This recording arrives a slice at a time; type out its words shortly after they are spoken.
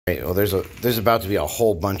Right, well, there's about to be a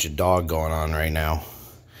whole bunch of dog going on right now.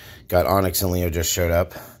 Got Onyx and Leo just showed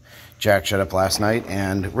up. Jack showed up last night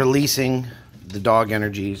and releasing the dog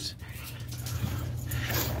energies.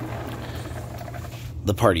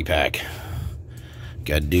 The party pack.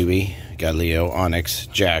 Got Doobie, got Leo, Onyx,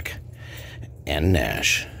 Jack, and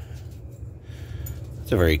Nash.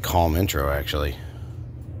 It's a very calm intro, actually.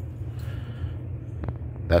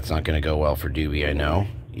 That's not going to go well for Doobie, I know.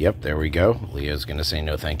 Yep, there we go. Leo's going to say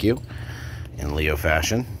no thank you in Leo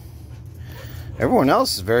fashion. Everyone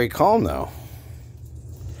else is very calm, though.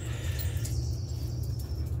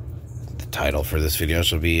 The title for this video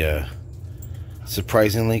should be a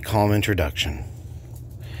surprisingly calm introduction.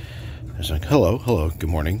 It's like, hello, good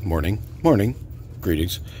morning,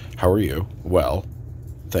 greetings. How are you? Well,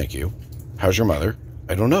 thank you. How's your mother?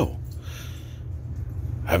 I don't know.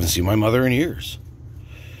 I haven't seen my mother in years.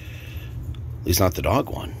 At least not the dog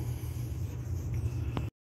one.